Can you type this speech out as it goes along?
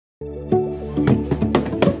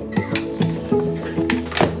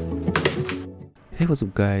Hey, what's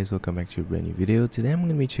up guys, welcome back to a brand new video. Today I'm going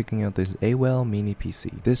to be checking out this AWOW mini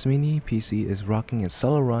PC. This mini PC is rocking a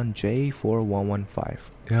Celeron J4115.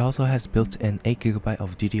 It also has built-in 8GB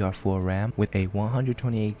of DDR4 RAM with a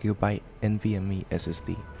 128GB NVMe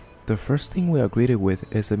SSD. The first thing we are greeted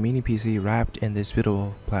with is a mini PC wrapped in this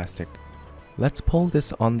beautiful plastic. Let's pull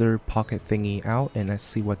this under pocket thingy out and let's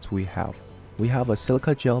see what we have. We have a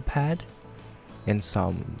silica gel pad and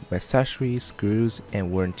some accessories, screws,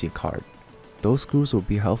 and warranty card. Those screws will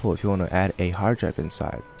be helpful if you want to add a hard drive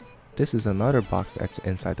inside. This is another box that's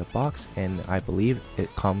inside the box, and I believe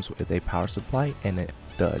it comes with a power supply, and it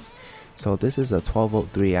does. So this is a 12V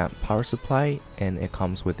 3A power supply, and it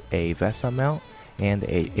comes with a VESA mount and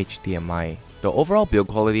a HDMI. The overall build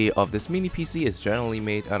quality of this mini PC is generally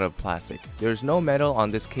made out of plastic. There's no metal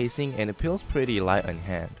on this casing and it feels pretty light on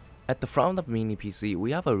hand. At the front of the mini PC,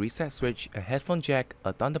 we have a reset switch, a headphone jack,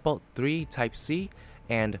 a Thunderbolt 3 Type-C,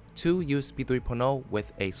 and 2 USB 3.0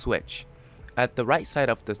 with a switch. At the right side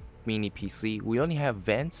of the mini PC, we only have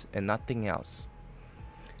vents and nothing else.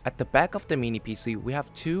 At the back of the mini PC, we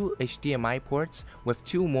have 2 HDMI ports with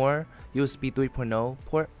 2 more USB 3.0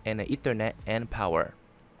 port and an Ethernet and power.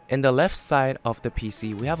 In the left side of the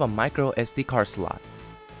PC, we have a micro SD card slot.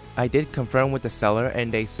 I did confirm with the seller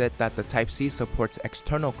and they said that the Type-C supports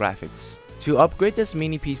external graphics. To upgrade this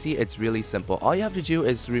mini PC, it's really simple. All you have to do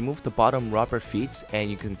is remove the bottom rubber feet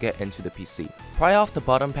and you can get into the PC. Pry off the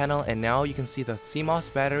bottom panel and now you can see the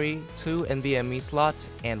CMOS battery, 2 NVMe slots,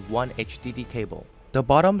 and 1 HDD cable. The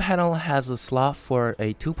bottom panel has a slot for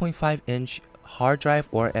a 2.5-inch hard drive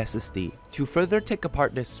or SSD. To further take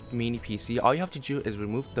apart this mini PC, all you have to do is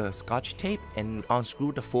remove the scotch tape and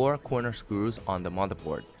unscrew the 4 corner screws on the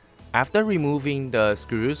motherboard. After removing the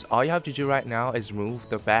screws, all you have to do right now is remove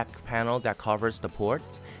the back panel that covers the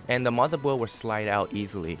ports, and the motherboard will slide out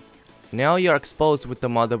easily. Now you are exposed with the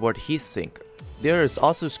motherboard heatsink. There is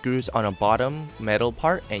also screws on the bottom metal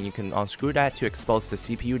part, and you can unscrew that to expose the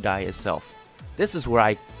CPU die itself. This is where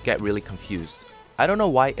I get really confused. I don't know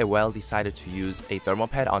why AWOW decided to use a thermal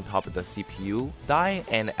pad on top of the CPU die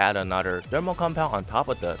and add another thermal compound on top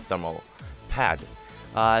of the thermal pad.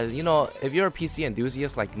 You know, if you're a PC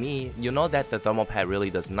enthusiast like me, you know that the thermal pad really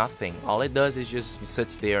does nothing. All it does is just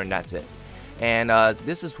sits there and that's it. And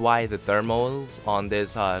this is why the thermals on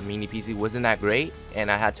this mini PC wasn't that great,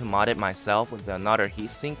 and I had to mod it myself with another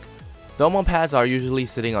heatsink. Thermal pads are usually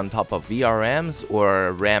sitting on top of VRMs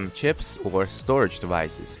or RAM chips or storage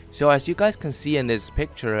devices. So as you guys can see in this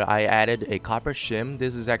picture, I added a copper shim.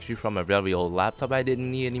 This is actually from a very old laptop I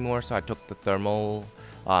didn't need anymore, so I took the thermal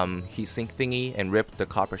heatsink thingy and ripped the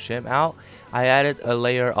copper shim out. I added a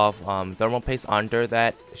layer of thermal paste under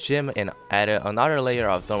that shim and added another layer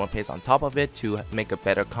of thermal paste on top of it to make a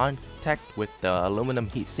better contact with the aluminum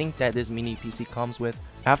heatsink that this mini PC comes with.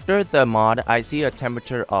 After the mod, I see a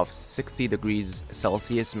temperature of 60 degrees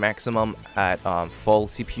Celsius maximum at full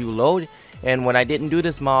CPU load. And when I didn't do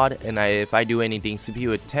this mod, and if I do anything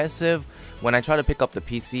CPU intensive, when I try to pick up the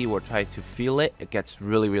PC or try to feel it, it gets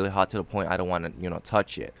really hot to the point I don't want to,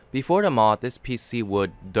 touch it. Before the mod, this PC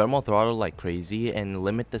would thermal throttle like crazy and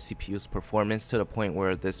limit the CPU's performance to the point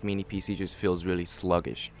where this mini PC just feels really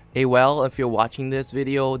sluggish. AWOW, if you're watching this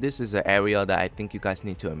video, this is an area that I think you guys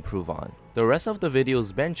need to improve on. The rest of the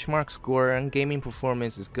video's benchmark score and gaming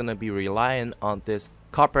performance is gonna be reliant on this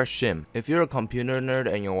copper shim. If you're a computer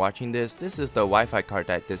nerd and you're watching this, this is the Wi-Fi card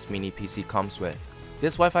that this mini PC comes with.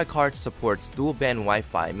 This Wi-Fi card supports dual band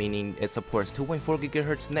Wi-Fi, meaning it supports 2.4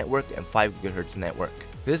 GHz network and 5 GHz network.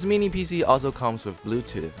 This mini PC also comes with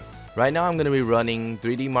Bluetooth. Right now I'm going to be running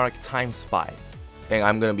 3D Mark Time Spy, and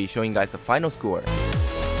I'm going to be showing you guys the final score.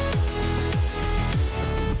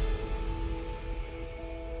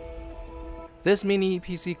 This mini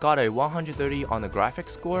PC got a 130 on the graphics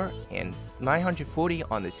score and 940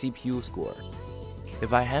 on the CPU score.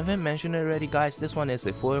 If I haven't mentioned it already guys, this one is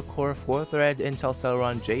a 4-core 4-thread Intel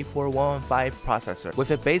Celeron J4115 processor with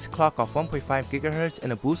a base clock of 1.5 GHz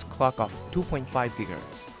and a boost clock of 2.5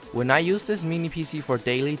 GHz. When I use this mini PC for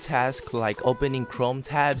daily tasks like opening Chrome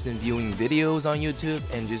tabs and viewing videos on YouTube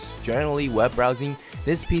and just generally web browsing,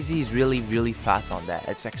 this PC is really fast on that.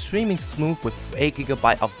 It's extremely smooth with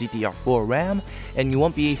 8GB of DDR4 RAM, and you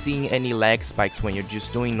won't be seeing any lag spikes when you're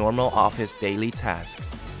just doing normal office daily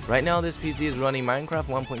tasks. Right now this PC is running Minecraft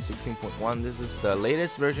 1.16.1. This is the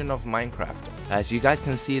latest version of Minecraft. As you guys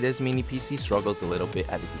can see, this mini PC struggles a little bit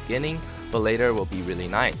at the beginning, but later will be really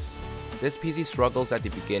nice. This PC struggles at the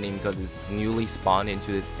beginning because it's newly spawned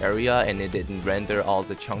into this area and it didn't render all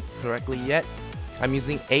the chunks correctly yet. I'm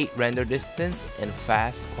using 8 render distance and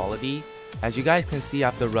fast quality As you guys can see,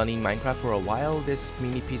 after running Minecraft for a while, this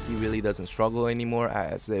mini PC really doesn't struggle anymore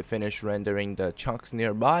as they finish rendering the chunks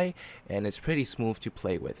nearby, and it's pretty smooth to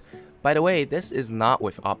play with. By the way, this is not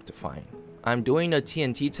with Optifine. I'm doing a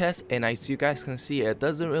TNT test, and as you guys can see, it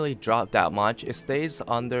doesn't really drop that much. It stays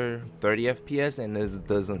under 30 FPS and it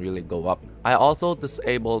doesn't really go up. I also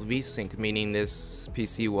disabled VSync, meaning this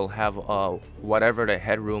PC will have whatever the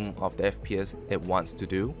headroom of the FPS it wants to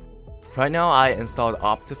do. Right now I installed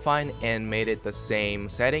Optifine and made it the same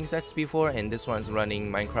settings as before, and this one's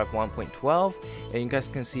running Minecraft 1.12, and you guys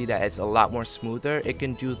can see that it's a lot more smoother. It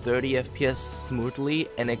can do 30 FPS smoothly,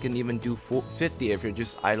 and it can even do 50 if you're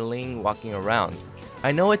just idling, walking around.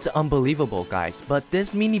 I know it's unbelievable guys, but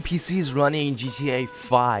this mini PC is running GTA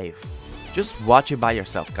 5. Just watch it by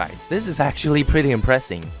yourself guys, this is actually pretty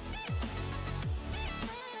impressive.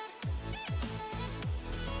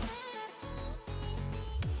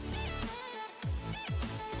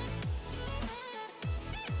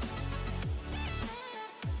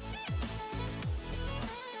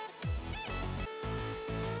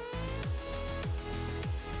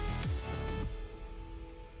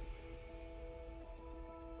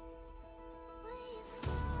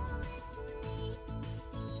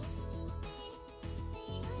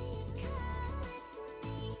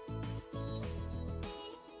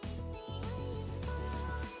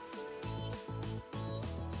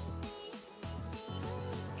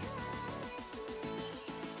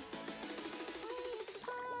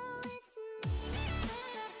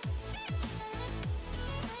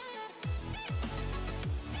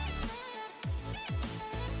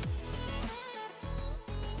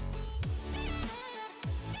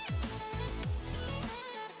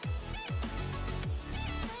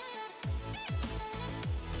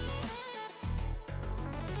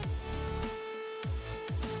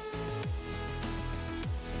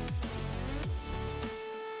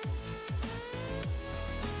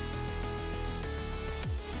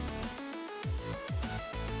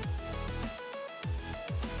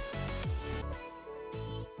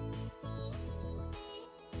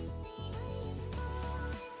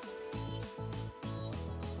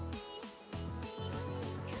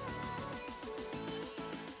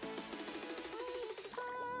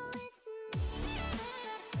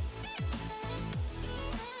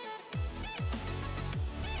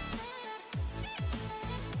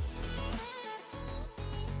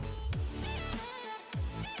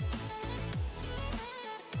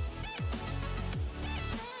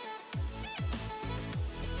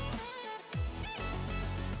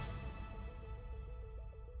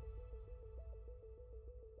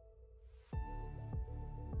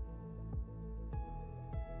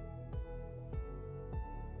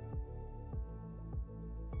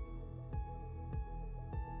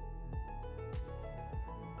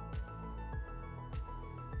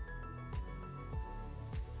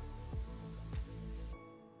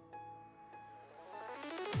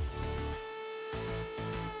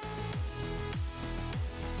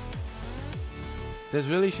 This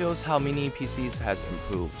really shows how mini PCs has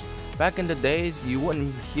improved. Back in the days, you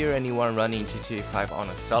wouldn't hear anyone running GTA5 on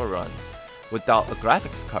a Celeron without a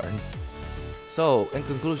graphics card. So, in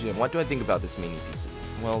conclusion, what do I think about this mini PC?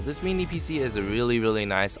 Well, this mini PC is a really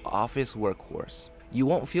nice office workhorse. You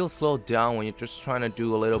won't feel slowed down when you're just trying to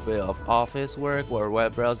do a little bit of office work or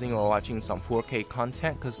web browsing or watching some 4K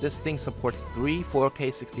content, because this thing supports 3 4K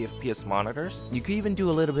 60fps monitors. You could even do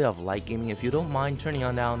a little bit of light gaming if you don't mind turning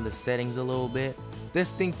on down the settings a little bit.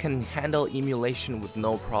 This thing can handle emulation with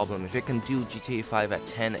no problem. If it can do GTA 5 at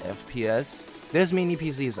 10 FPS, this mini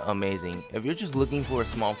PC is amazing. If you're just looking for a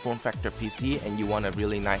small form factor PC and you want a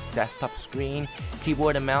really nice desktop screen,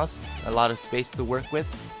 keyboard and mouse, a lot of space to work with,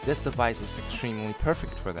 this device is extremely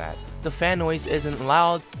perfect for that. The fan noise isn't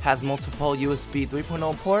loud, has multiple USB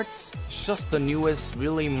 3.0 ports. It's just the newest,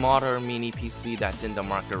 really modern mini PC that's in the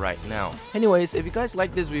market right now. Anyways, if you guys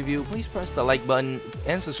like this review, please press the like button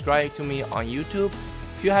and subscribe to me on YouTube.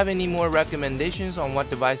 If you have any more recommendations on what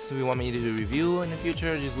device you want me to review in the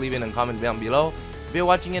future, just leave it in a comment down below. If you're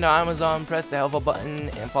watching it on Amazon, press the help button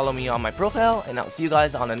and follow me on my profile, and I'll see you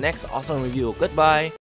guys on the next awesome review. Goodbye!